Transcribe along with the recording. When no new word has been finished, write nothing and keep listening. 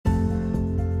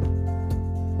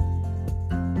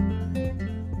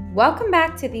Welcome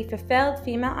back to the Fulfilled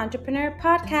Female Entrepreneur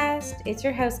Podcast. It's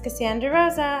your host, Cassandra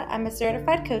Rosa. I'm a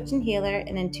certified coach and healer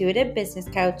and intuitive business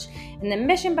coach. And the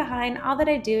mission behind all that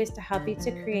I do is to help you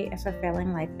to create a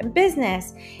fulfilling life and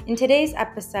business. In today's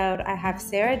episode, I have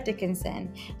Sarah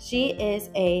Dickinson. She is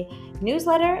a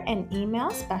newsletter and email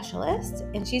specialist,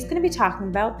 and she's going to be talking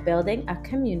about building a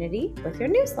community with your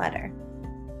newsletter.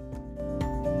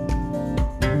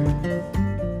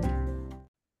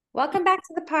 Welcome back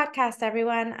to the podcast,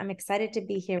 everyone. I'm excited to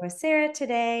be here with Sarah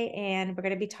today, and we're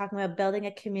going to be talking about building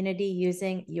a community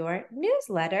using your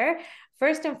newsletter.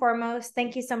 First and foremost,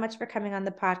 thank you so much for coming on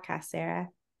the podcast, Sarah.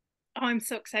 Oh, I'm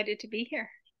so excited to be here.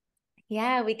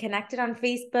 Yeah, we connected on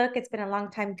Facebook. It's been a long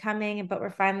time coming, but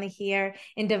we're finally here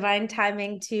in divine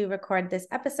timing to record this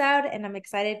episode, and I'm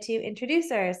excited to introduce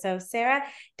her. So Sarah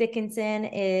Dickinson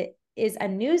is a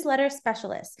newsletter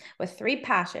specialist with 3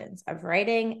 passions of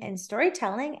writing and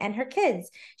storytelling and her kids.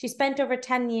 She spent over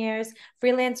 10 years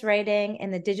freelance writing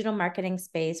in the digital marketing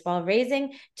space while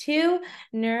raising 2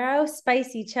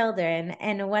 neurospicy children.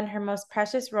 And when her most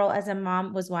precious role as a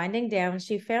mom was winding down,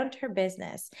 she found her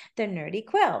business, The Nerdy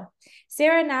Quill.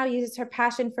 Sarah now uses her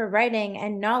passion for writing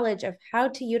and knowledge of how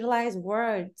to utilize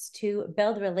words to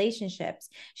build relationships.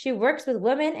 She works with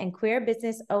women and queer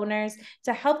business owners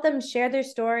to help them share their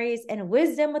stories and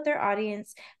wisdom with their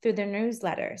audience through their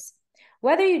newsletters.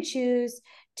 Whether you choose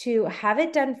to have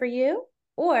it done for you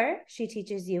or she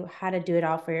teaches you how to do it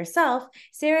all for yourself,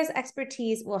 Sarah's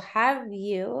expertise will have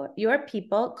your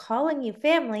people, calling you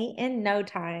family in no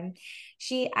time.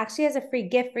 She actually has a free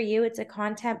gift for you. It's a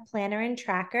content planner and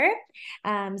tracker.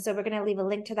 So we're going to leave a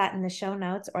link to that in the show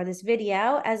notes or this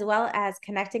video, as well as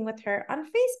connecting with her on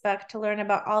Facebook to learn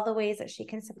about all the ways that she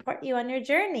can support you on your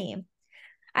journey.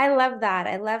 I love that.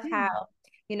 I love how,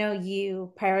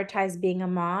 you prioritize being a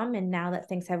mom, and now that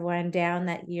things have wound down,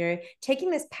 that you're taking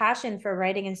this passion for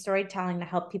writing and storytelling to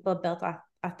help people build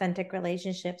authentic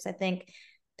relationships. I think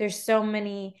there's so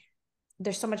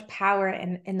much power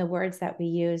in the words that we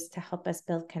use to help us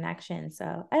build connection.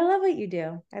 So I love what you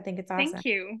do. I think it's awesome. Thank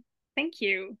you. Thank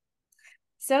you.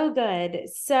 So good.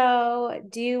 So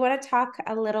do you want to talk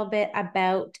a little bit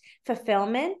about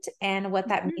fulfillment and what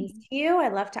that means to you? I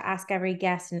love to ask every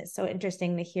guest, and it's so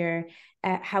interesting to hear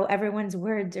how everyone's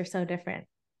words are so different.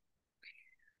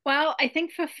 Well, I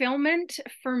think fulfillment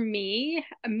for me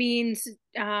means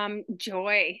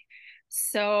joy.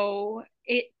 So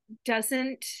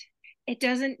doesn't it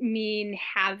doesn't mean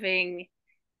having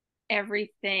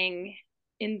everything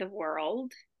in the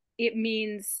world. It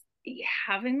means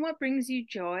having what brings you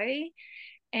joy.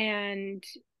 And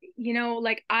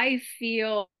like I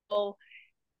feel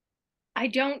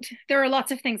there are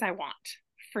lots of things I want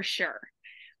for sure,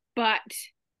 but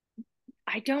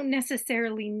I don't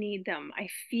necessarily need them. I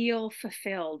feel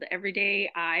fulfilled every day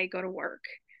I go to work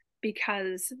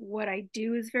because what I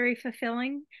do is very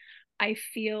fulfilling. I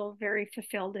feel very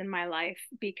fulfilled in my life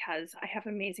because I have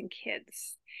amazing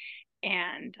kids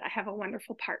and I have a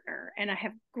wonderful partner and I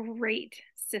have great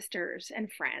sisters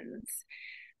and friends.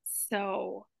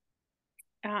 So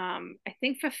I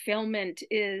think fulfillment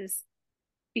is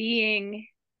feeling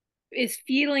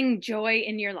joy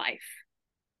in your life.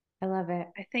 I love it.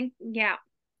 I think, yeah,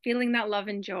 feeling that love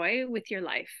and joy with your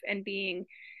life and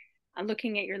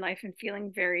looking at your life and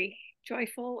feeling very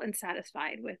joyful and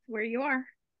satisfied with where you are.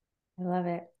 I love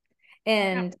it.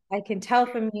 And yeah. I can tell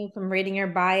from reading your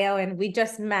bio, and we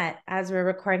just met as we're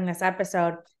recording this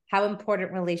episode, how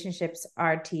important relationships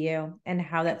are to you and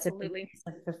how that's Absolutely. a piece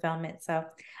of fulfillment. So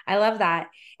I love that.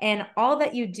 And all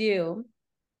that you do,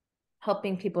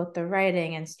 helping people with the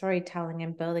writing and storytelling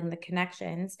and building the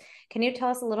connections. Can you tell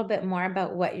us a little bit more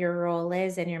about what your role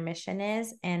is and your mission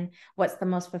is and what's the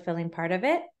most fulfilling part of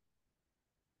it?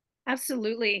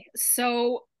 Absolutely.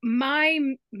 So my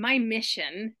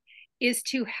mission is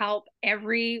to help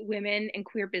every women and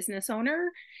queer business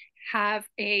owner have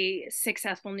a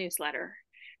successful newsletter,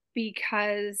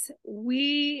 because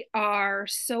we are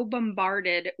so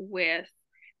bombarded with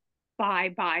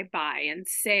buy and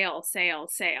sales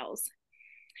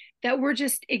that we're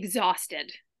just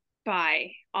exhausted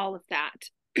by all of that.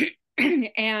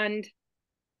 And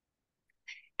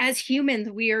as humans,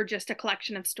 we are just a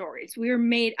collection of stories. We are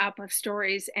made up of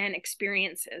stories and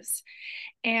experiences.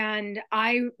 And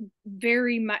I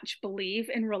very much believe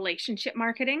in relationship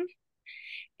marketing.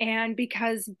 And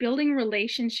because building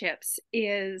relationships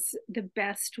is the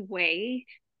best way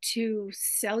to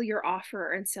sell your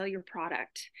offer and sell your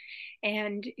product.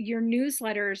 And your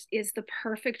newsletters is the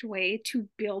perfect way to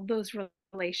build those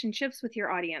relationships with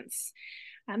your audience.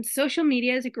 Social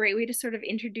media is a great way to sort of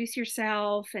introduce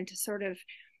yourself and to sort of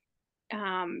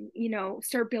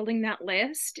start building that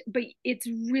list. But it's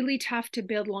really tough to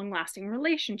build long-lasting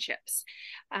relationships.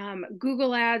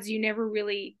 Google ads, you never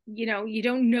really, you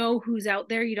don't know who's out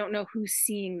there, you don't know who's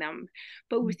seeing them.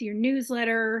 But with your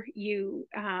newsletter,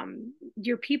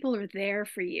 your people are there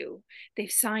for you.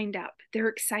 They've signed up, they're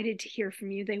excited to hear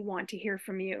from you, they want to hear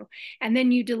from you, and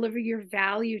then you deliver your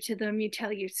value to them, you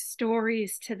tell your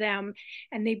stories to them,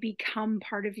 and they become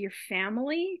part of your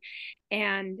family.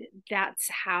 And that's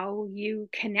how you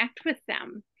connect with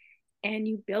them and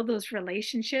you build those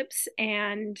relationships.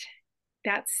 And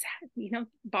that's,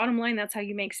 bottom line, that's how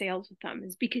you make sales with them,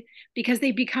 is because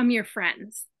they become your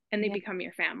friends and they become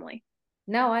your family.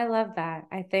 No, I love that.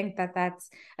 I think that that's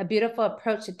a beautiful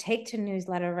approach to take to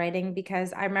newsletter writing,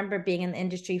 because I remember being in the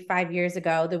industry 5 years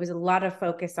ago. There was a lot of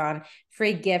focus on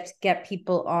free gifts, get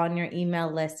people on your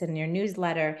email list and your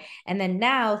newsletter. And then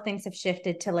now things have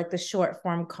shifted to like the short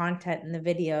form content and the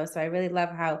video. So I really love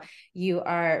how you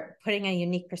are putting a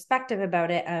unique perspective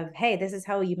about it of, hey, this is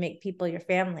how you make people your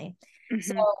family.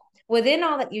 So within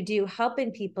all that you do,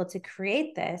 helping people to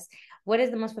create this, what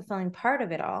is the most fulfilling part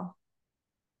of it all?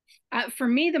 For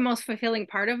me, the most fulfilling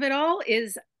part of it all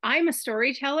is I'm a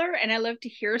storyteller and I love to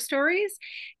hear stories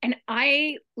and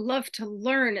I love to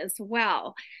learn as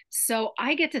well. So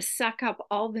I get to suck up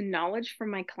all the knowledge from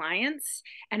my clients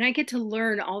and I get to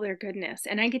learn all their goodness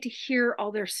and I get to hear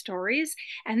all their stories.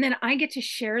 And then I get to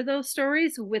share those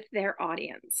stories with their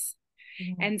audience.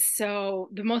 And so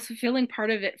the most fulfilling part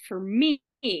of it for me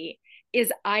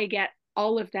is I get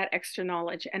all of that extra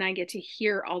knowledge and I get to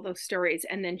hear all those stories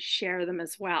and then share them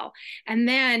as well. And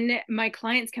then my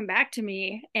clients come back to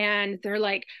me and they're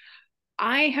like,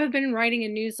 I have been writing a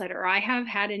newsletter. I have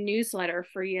had a newsletter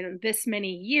for this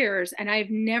many years, and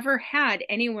I've never had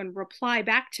anyone reply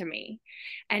back to me.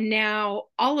 And now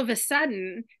all of a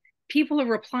sudden, people are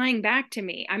replying back to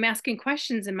me. I'm asking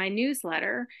questions in my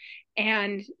newsletter,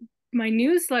 and my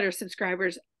newsletter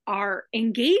subscribers are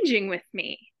engaging with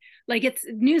me. Like, it's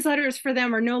newsletters for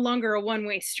them are no longer a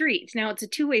one-way street. Now it's a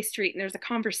two-way street, and there's a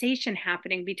conversation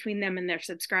happening between them and their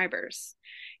subscribers.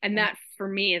 And that for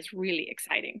me is really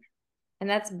exciting. And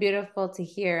that's beautiful to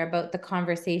hear about the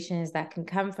conversations that can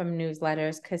come from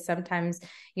newsletters, because sometimes,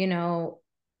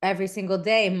 every single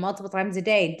day, multiple times a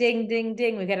day, ding, ding,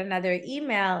 ding, we get another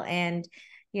email. And,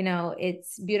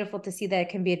 it's beautiful to see that it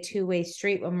can be a two-way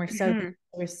street when we're so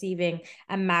receiving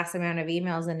a mass amount of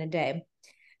emails in a day.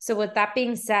 So with that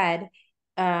being said,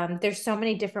 there's so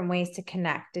many different ways to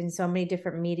connect in so many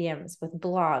different mediums, with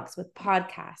blogs, with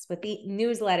podcasts, with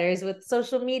newsletters, with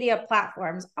social media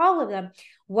platforms, all of them.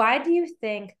 Why do you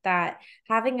think that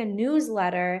having a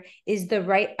newsletter is the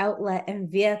right outlet and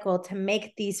vehicle to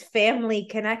make these family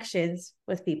connections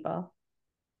with people?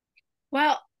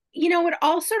 Well, it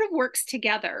all sort of works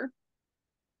together.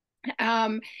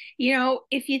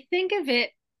 If you think of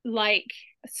it like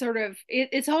sort of,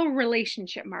 it's all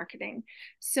relationship marketing.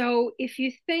 So if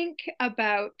you think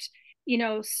about,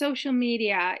 social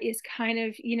media is kind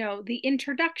of, the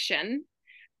introduction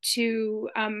to,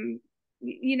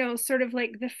 sort of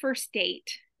like the first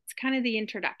date. It's kind of the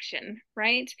introduction,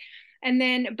 right? And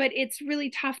then, but it's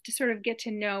really tough to sort of get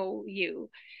to know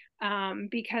you,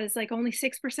 because like only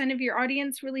 6% of your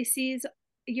audience really sees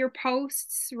your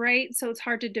posts, right? So it's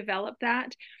hard to develop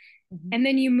that. And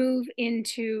then you move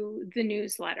into the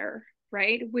newsletter,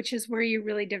 right? Which is where you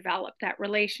really develop that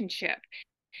relationship.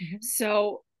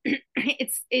 So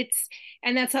it's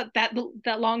and that's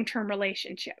that long-term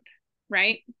relationship,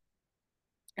 right?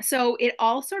 So it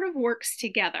all sort of works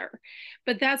together.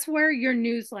 But that's where your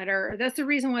newsletter, that's the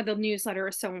reason why the newsletter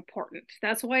is so important.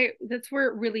 That's where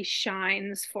it really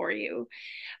shines for you.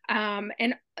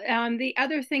 And the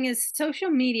other thing is social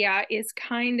media is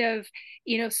kind of,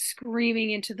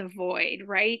 screaming into the void,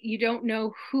 right? You don't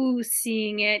know who's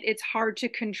seeing it. It's hard to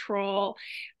control.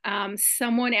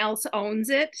 Someone else owns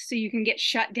it, so you can get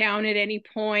shut down at any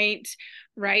point,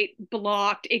 right?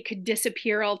 Blocked. It could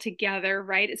disappear altogether,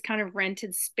 right? It's kind of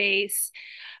rented space.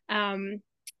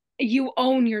 You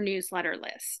own your newsletter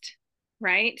list,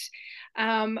 right?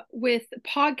 With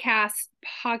podcasts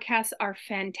are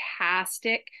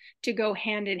fantastic to go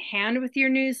hand in hand with your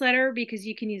newsletter, because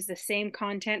you can use the same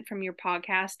content from your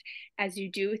podcast as you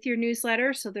do with your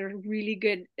newsletter. So they're really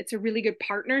good. It's a really good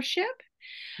partnership.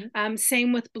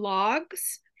 Same with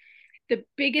blogs. The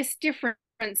biggest difference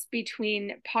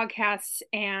between podcasts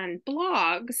and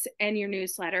blogs and your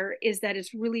newsletter is that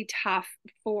it's really tough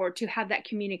to have that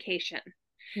communication.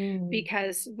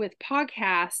 Because with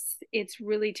podcasts, it's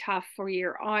really tough for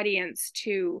your audience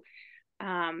to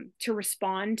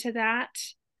respond to that,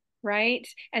 right?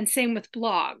 And same with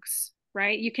blogs,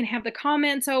 right? You can have the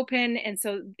comments open, and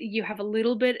so you have a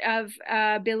little bit of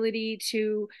ability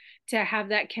to have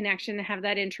that connection and have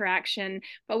that interaction.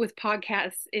 But with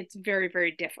podcasts, it's very,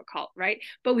 very difficult, right?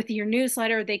 But with your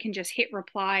newsletter, they can just hit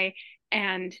reply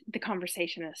and the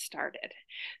conversation has started.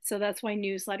 So that's why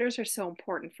newsletters are so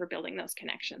important for building those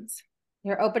connections.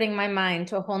 You're opening my mind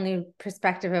to a whole new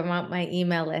perspective about my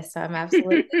email list. So I'm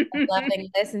absolutely loving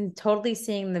this and totally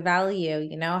seeing the value,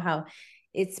 how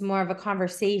it's more of a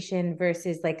conversation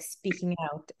versus like speaking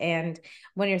out. And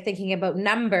when you're thinking about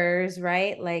numbers,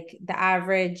 right? Like the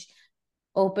average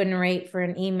open rate for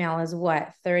an email is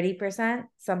what, 30%,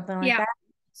 something like Yeah. that.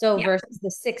 So Yeah. versus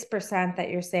the 6% that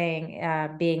you're saying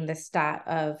being the stat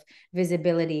of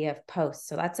visibility of posts.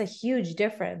 So that's a huge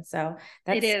difference. So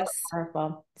It that's so is.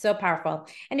 powerful. So powerful.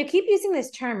 And you keep using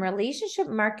this term, relationship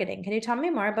marketing. Can you tell me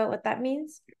more about what that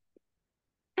means?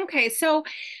 Okay, so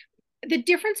the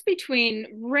difference between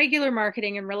regular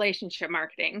marketing and relationship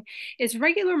marketing is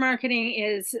regular marketing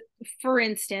is, for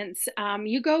instance,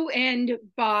 you go and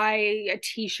buy a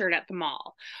t-shirt at the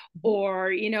mall,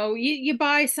 or you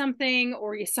buy something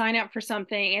or you sign up for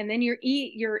something, and then your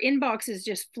inbox is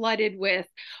just flooded with,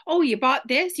 oh, you bought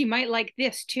this, you might like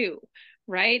this too,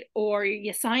 right? Or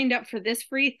you signed up for this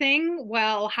free thing,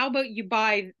 well, how about you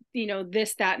buy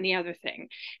this, that, and the other thing,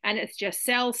 and it's just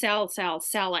sell, sell, sell,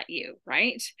 sell at you,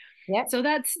 right? Yep. So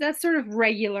that's sort of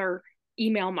regular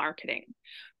email marketing.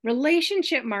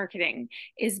 Relationship marketing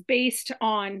is based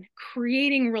on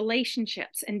creating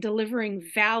relationships and delivering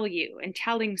value and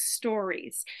telling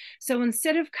stories. So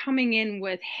instead of coming in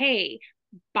with, hey,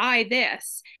 buy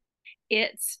this,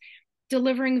 it's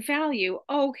delivering value.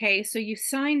 Okay, so you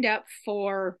signed up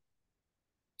for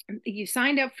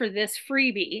this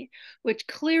freebie, which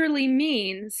clearly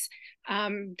means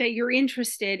that you're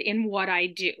interested in what I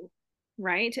do,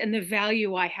 right? And the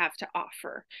value I have to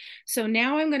offer. So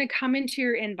now I'm going to come into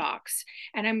your inbox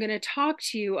and I'm going to talk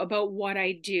to you about what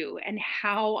I do and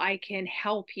how I can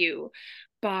help you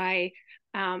by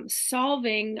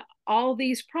solving all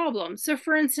these problems. So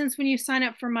for instance, when you sign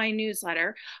up for my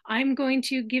newsletter, I'm going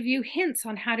to give you hints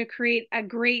on how to create a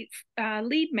great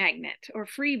lead magnet or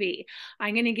freebie.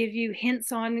 I'm going to give you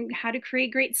hints on how to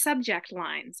create great subject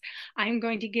lines. I'm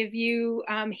going to give you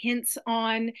hints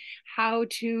on how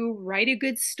to write a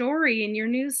good story in your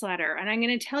newsletter. And I'm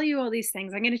going to tell you all these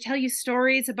things. I'm going to tell you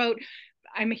stories about,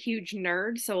 I'm a huge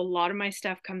nerd, so a lot of my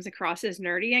stuff comes across as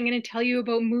nerdy. I'm going to tell you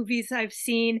about movies I've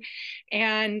seen,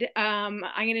 and I'm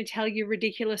going to tell you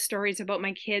ridiculous stories about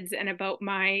my kids and about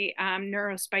my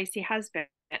neurospicy husband.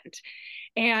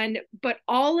 But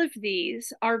all of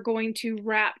these are going to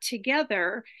wrap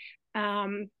together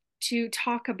to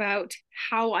talk about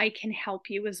how I can help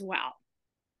you as well.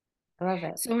 I love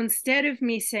it. So instead of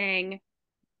me saying,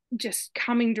 just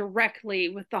coming directly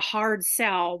with the hard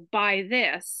sell, buy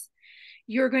this,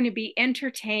 you're going to be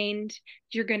entertained,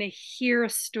 you're going to hear a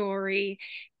story,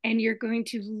 and you're going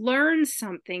to learn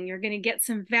something. You're going to get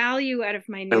some value out of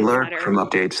my newsletter. Alert from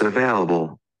updates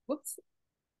available. Whoops.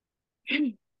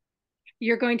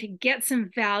 You're going to get some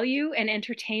value and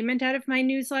entertainment out of my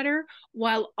newsletter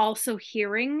while also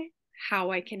hearing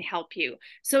how I can help you.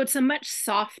 So it's a much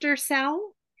softer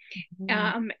sell.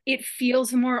 It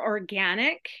feels more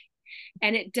organic,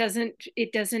 and it doesn't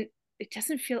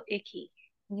feel icky.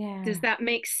 Yeah. Does that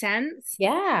make sense?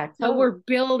 Yeah. So Totally.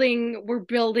 we're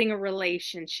building a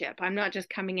relationship. I'm not just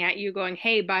coming at you going,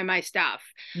 hey, buy my stuff.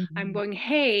 I'm going,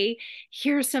 hey,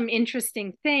 here's some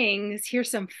interesting things. Here's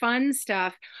some fun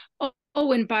stuff.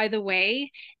 Oh, and by the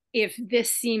way, if this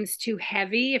seems too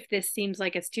heavy, if this seems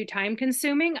like it's too time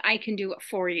consuming, I can do it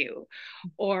for you.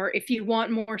 Or if you want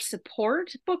more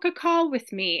support, book a call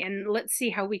with me and let's see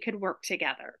how we could work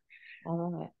together. I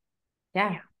love it.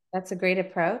 Yeah. That's a great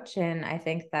approach. And I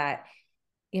think that,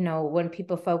 when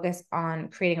people focus on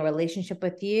creating a relationship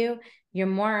with you, you're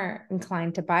more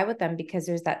inclined to buy with them because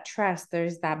there's that trust,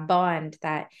 there's that bond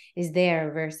that is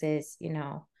there versus,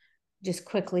 just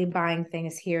quickly buying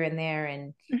things here and there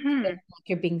and like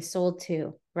you're being sold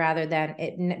to rather than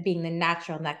it being the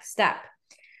natural next step.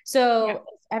 So if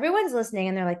everyone's listening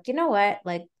and they're like, you know what,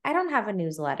 like I don't have a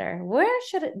newsletter, where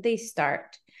should they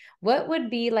start? What would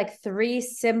be like 3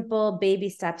 simple baby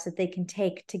steps that they can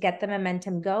take to get the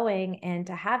momentum going and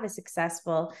to have a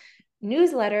successful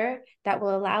newsletter that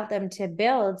will allow them to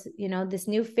build, this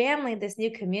new family, this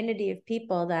new community of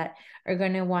people that are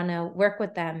going to want to work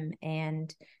with them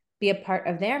and be a part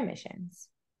of their missions?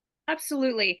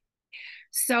 Absolutely.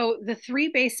 So the 3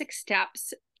 basic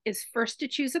steps is first to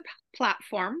choose a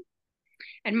platform.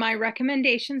 And my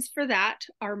recommendations for that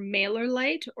are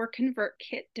MailerLite or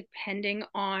ConvertKit, depending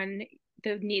on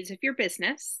the needs of your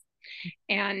business.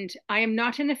 And I am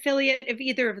not an affiliate of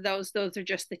either of those. Those are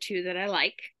just the two that I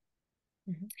like.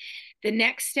 Mm-hmm. The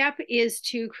next step is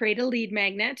to create a lead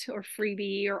magnet or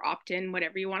freebie or opt-in,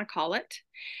 whatever you want to call it.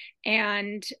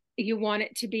 And you want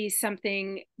it to be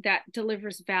something that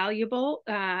delivers valuable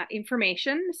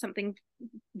information, something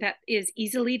that is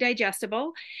easily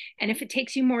digestible. And if it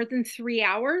takes you more than 3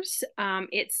 hours,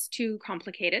 it's too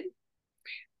complicated.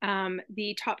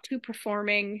 The top two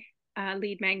performing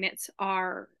lead magnets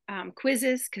are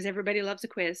quizzes, because everybody loves a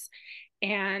quiz,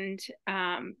 and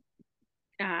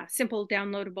simple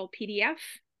downloadable PDF.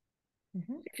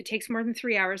 Mm-hmm. If it takes more than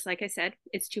 3 hours, like I said,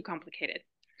 it's too complicated.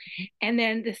 Mm-hmm. And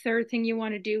then the third thing you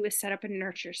want to do is set up a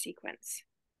nurture sequence,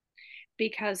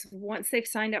 because once they've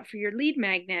signed up for your lead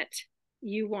magnet,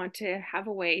 you want to have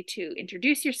a way to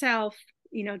introduce yourself,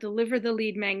 deliver the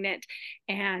lead magnet,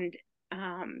 and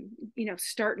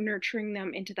start nurturing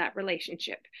them into that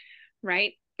relationship,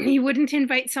 right? You wouldn't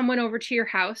invite someone over to your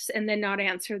house and then not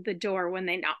answer the door when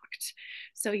they knocked.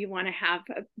 So you want to have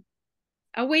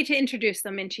a way to introduce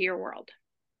them into your world.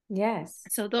 Yes.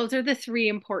 So those are the three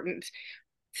important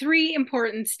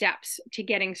steps to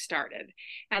getting started.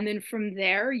 And then from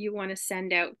there, you want to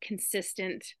send out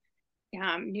consistent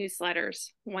newsletters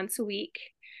once a week,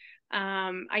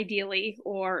 ideally,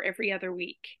 or every other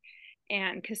week.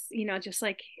 And because, just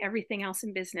like everything else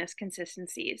in business,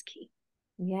 consistency is key.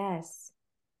 Yes,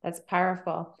 that's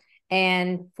powerful.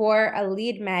 And for a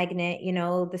lead magnet,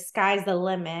 the sky's the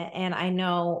limit. And I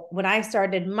know when I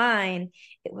started mine,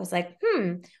 it was like,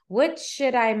 what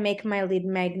should I make my lead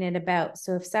magnet about?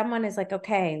 So if someone is like,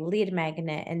 okay, lead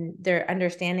magnet, and they're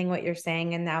understanding what you're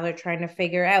saying, and now they're trying to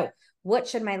figure out, what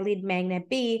should my lead magnet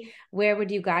be? Where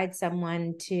would you guide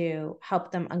someone to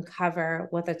help them uncover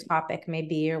what the topic may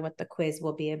be or what the quiz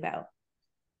will be about?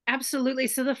 Absolutely.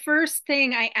 So the first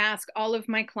thing I ask all of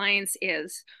my clients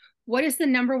is, what is the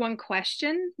number one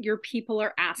question your people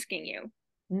are asking you?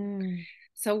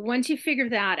 So once you figure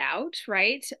that out,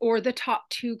 right, or the top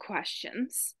two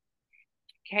questions,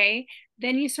 okay,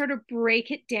 then you sort of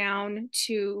break it down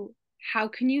to how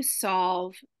can you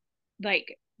solve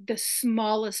like the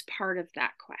smallest part of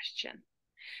that question.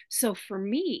 So for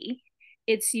me,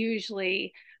 it's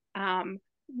usually,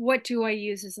 what do I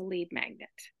use as a lead magnet?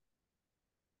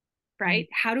 Right?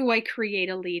 How do I create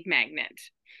a lead magnet?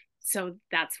 So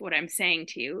that's what I'm saying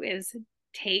to you is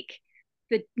take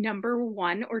the number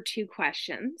one or two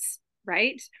questions,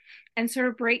 right? And sort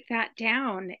of break that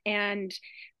down and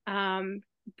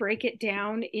break it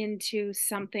down into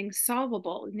something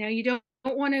solvable. Now, you don't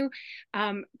want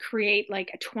to create like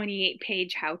a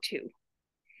 28-page how-to.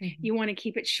 Mm-hmm. You want to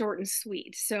keep it short and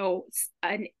sweet. So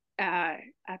a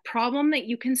problem that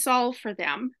you can solve for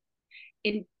them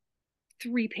in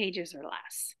 3 pages or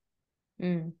less.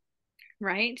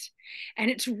 Right?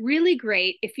 And it's really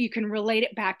great if you can relate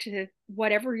it back to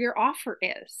whatever your offer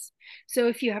is. So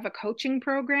if you have a coaching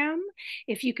program,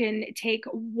 if you can take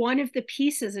one of the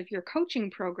pieces of your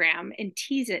coaching program and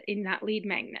tease it in that lead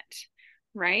magnet,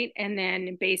 right? And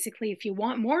then basically, if you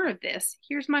want more of this,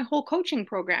 here's my whole coaching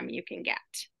program you can get.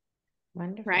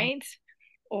 Wonderful. Right?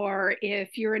 Or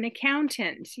if you're an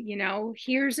accountant,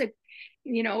 here's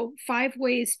 5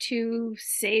 ways to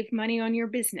save money on your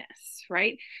business,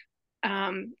 right?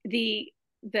 The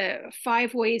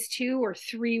 5 ways to or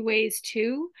 3 ways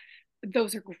to,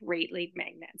 those are great lead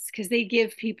magnets because they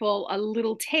give people a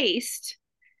little taste,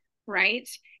 right?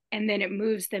 And then it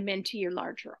moves them into your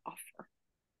larger offer.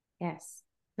 Yes.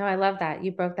 No, I love that.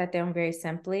 You broke that down very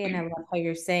simply. And I love how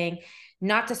you're saying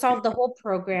not to solve the whole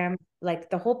program, like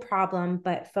the whole problem,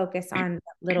 but focus on that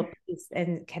little piece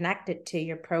and connect it to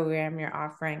your program, your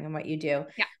offering, and what you do.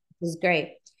 Yeah. This is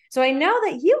great. So I know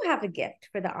that you have a gift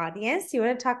for the audience. You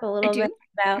want to talk a little bit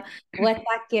about what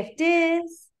that gift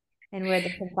is and where they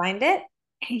can find it?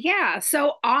 Yeah.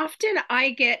 So often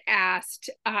I get asked,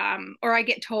 or I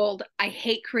get told, I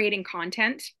hate creating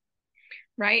content.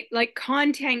 Right? Like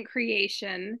content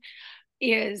creation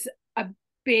is a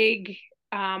big,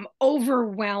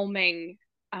 overwhelming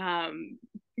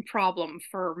problem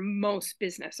for most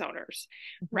business owners,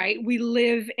 right? We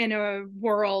live in a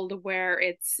world where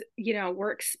it's,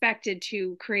 we're expected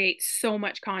to create so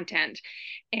much content.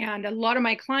 And a lot of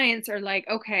my clients are like,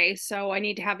 okay, so I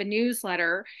need to have a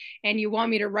newsletter and you want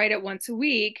me to write it once a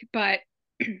week, but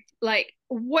like,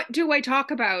 what do I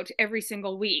talk about every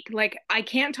single week? Like, I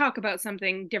can't talk about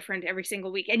something different every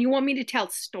single week. And you want me to tell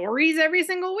stories every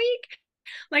single week?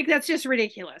 Like, that's just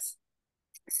ridiculous.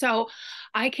 So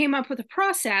I came up with a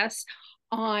process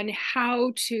on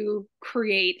how to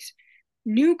create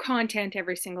new content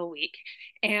every single week.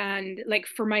 And like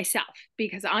for myself,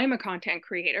 because I'm a content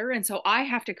creator, and so I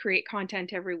have to create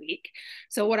content every week.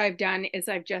 So what I've done is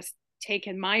I've just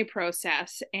taken my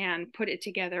process and put it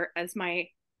together as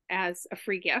a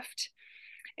free gift.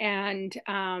 And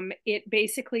it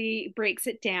basically breaks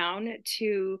it down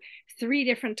to 3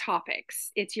 different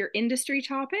topics. It's your industry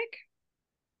topic,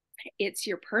 it's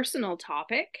your personal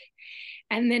topic,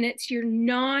 and then it's your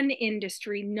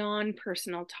non-industry,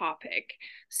 non-personal topic.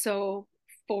 So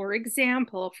for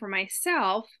example, for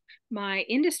myself, my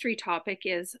industry topic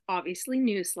is obviously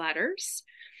newsletters.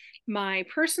 My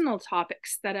personal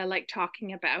topics that I like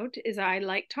talking about is I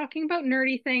like talking about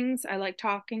nerdy things. I like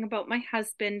talking about my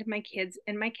husband, my kids,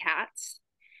 and my cats.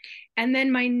 And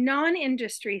then my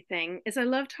non-industry thing is I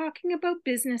love talking about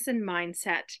business and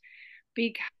mindset,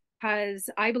 because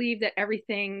I believe that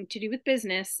everything to do with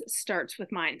business starts with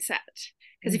mindset.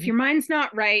 Because if Mm-hmm. your mind's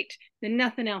not right, then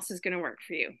nothing else is going to work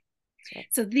for you. Right.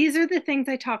 So these are the things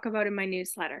I talk about in my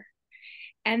newsletter.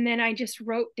 And then I just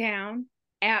wrote down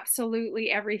absolutely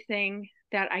everything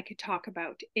that I could talk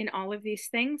about in all of these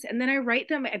things. And then I break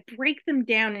them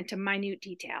down into minute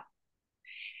detail.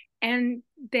 And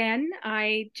then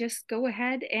I just go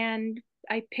ahead and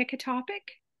I pick a topic,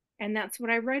 and that's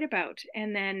what I write about.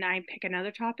 And then I pick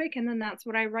another topic, and then that's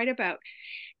what I write about.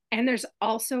 And there's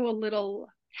also a little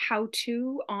how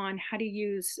to on how to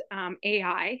use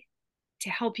AI to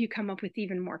help you come up with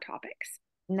even more topics.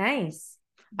 Nice.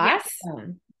 Yes.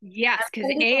 Awesome. Yes. Because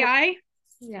I'm AI,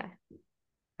 Yeah,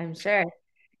 I'm sure.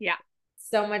 yeah,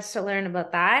 So much to learn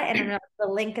about that. And I'm going to put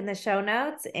the link in the show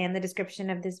notes and the description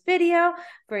of this video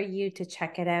for you to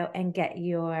check it out and get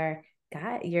your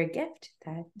gift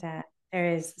that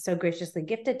there is so graciously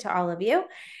gifted to all of you.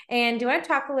 And do you want to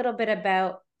talk a little bit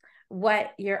about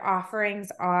what your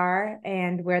offerings are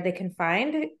and where they can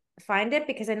find it?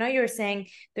 Because I know you were saying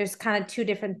there's kind of 2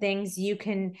 different things. You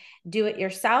can do it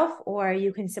yourself or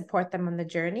you can support them on the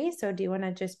journey. So do you want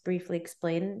to just briefly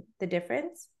explain the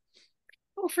difference?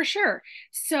 oh, for sure.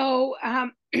 So,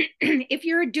 if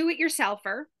you're a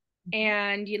do-it-yourselfer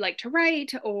and you like to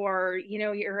write, or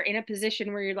you're in a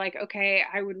position where you're like, okay,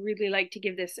 I would really like to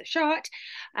give this a shot.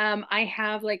 I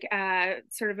have like a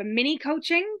sort of a mini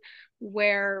coaching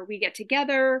where we get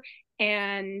together,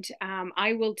 and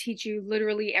I will teach you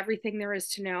literally everything there is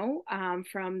to know,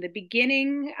 from the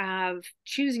beginning of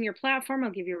choosing your platform.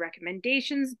 I'll give you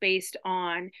recommendations based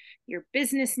on your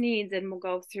business needs, and we'll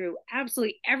go through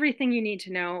absolutely everything you need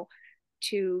to know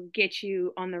to get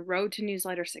you on the road to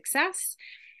newsletter success.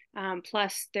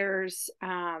 Plus,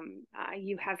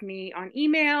 you have me on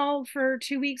email for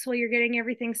 2 weeks while you're getting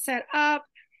everything set up.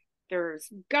 There's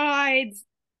guides,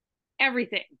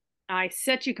 everything. I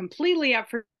set you completely up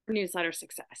for newsletter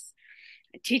success.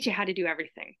 I teach you how to do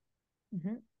everything.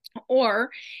 Mm-hmm. Or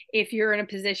if you're in a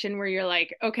position where you're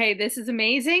like, okay, this is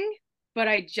amazing, but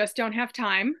I just don't have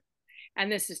time,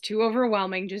 and this is too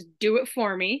overwhelming, just do it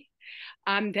for me,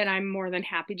 then I'm more than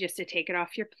happy just to take it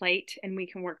off your plate and we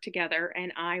can work together.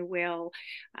 And I will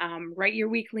write your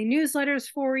weekly newsletters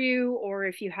for you. Or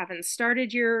if you haven't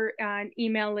started your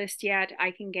email list yet,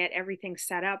 I can get everything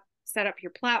set up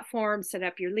your platform, set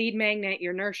up your lead magnet,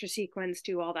 your nurture sequence,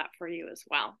 do all that for you as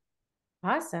well.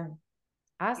 Awesome.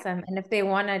 Awesome. Yeah. And if they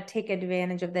want to take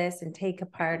advantage of this and take a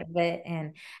part of it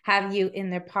and have you in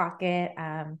their pocket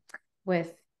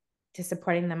with to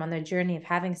supporting them on their journey of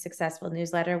having a successful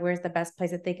newsletter, where's the best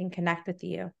place that they can connect with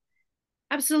you?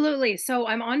 Absolutely. So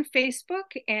I'm on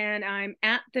Facebook, and I'm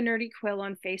at the Nerdy Quill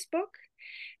on Facebook.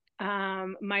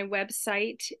 My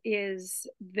website is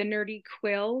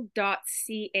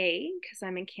thenerdyquill.ca because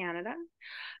I'm in Canada.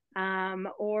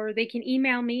 Or they can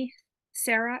email me,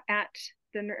 Sarah at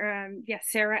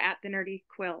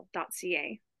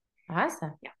thenerdyquill.ca.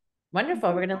 Awesome. Yeah. Wonderful.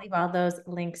 Mm-hmm. We're going to leave all those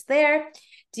links there.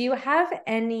 Do you have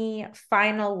any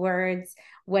final words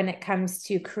when it comes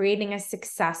to creating a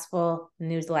successful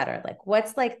newsletter? Like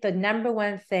what's like the number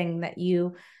one thing that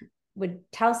you would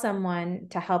tell someone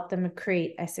to help them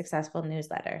create a successful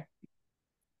newsletter?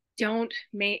 Don't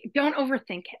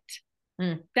overthink it.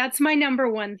 Mm. That's my number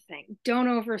one thing. Don't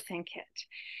overthink it.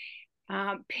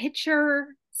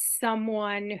 Picture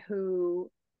someone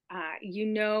who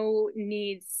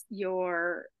needs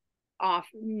your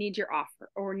offer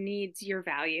or needs your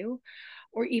value,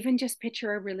 or even just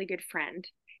picture a really good friend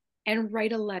and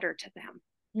write a letter to them.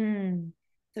 Mm.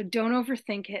 So don't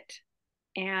overthink it,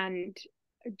 and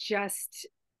just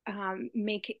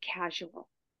make it casual.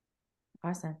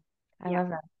 Awesome. I Yeah. love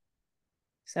that.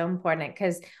 So important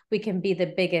because we can be the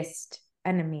biggest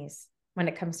enemies when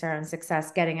it comes to our own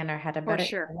success, getting in our head For about it.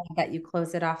 sure. I love that you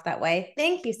close it off that way.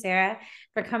 Thank you, Sarah,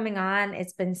 for coming on.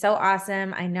 It's been so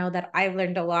awesome. I know that I've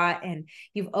learned a lot, and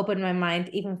you've opened my mind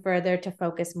even further to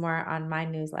focus more on my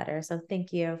newsletter. So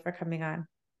thank you for coming on.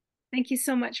 Thank you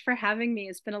so much for having me.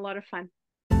 It's been a lot of fun.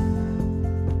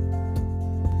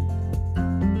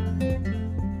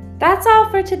 That's all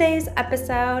for today's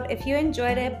episode. If you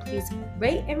enjoyed it, please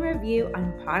rate and review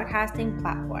on podcasting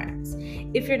platforms.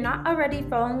 If you're not already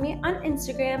following me on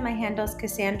Instagram, my handle is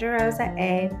Cassandra Rosa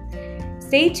A.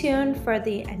 Stay tuned for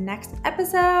the next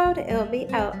episode. It will be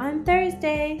out on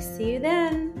Thursday. See you then.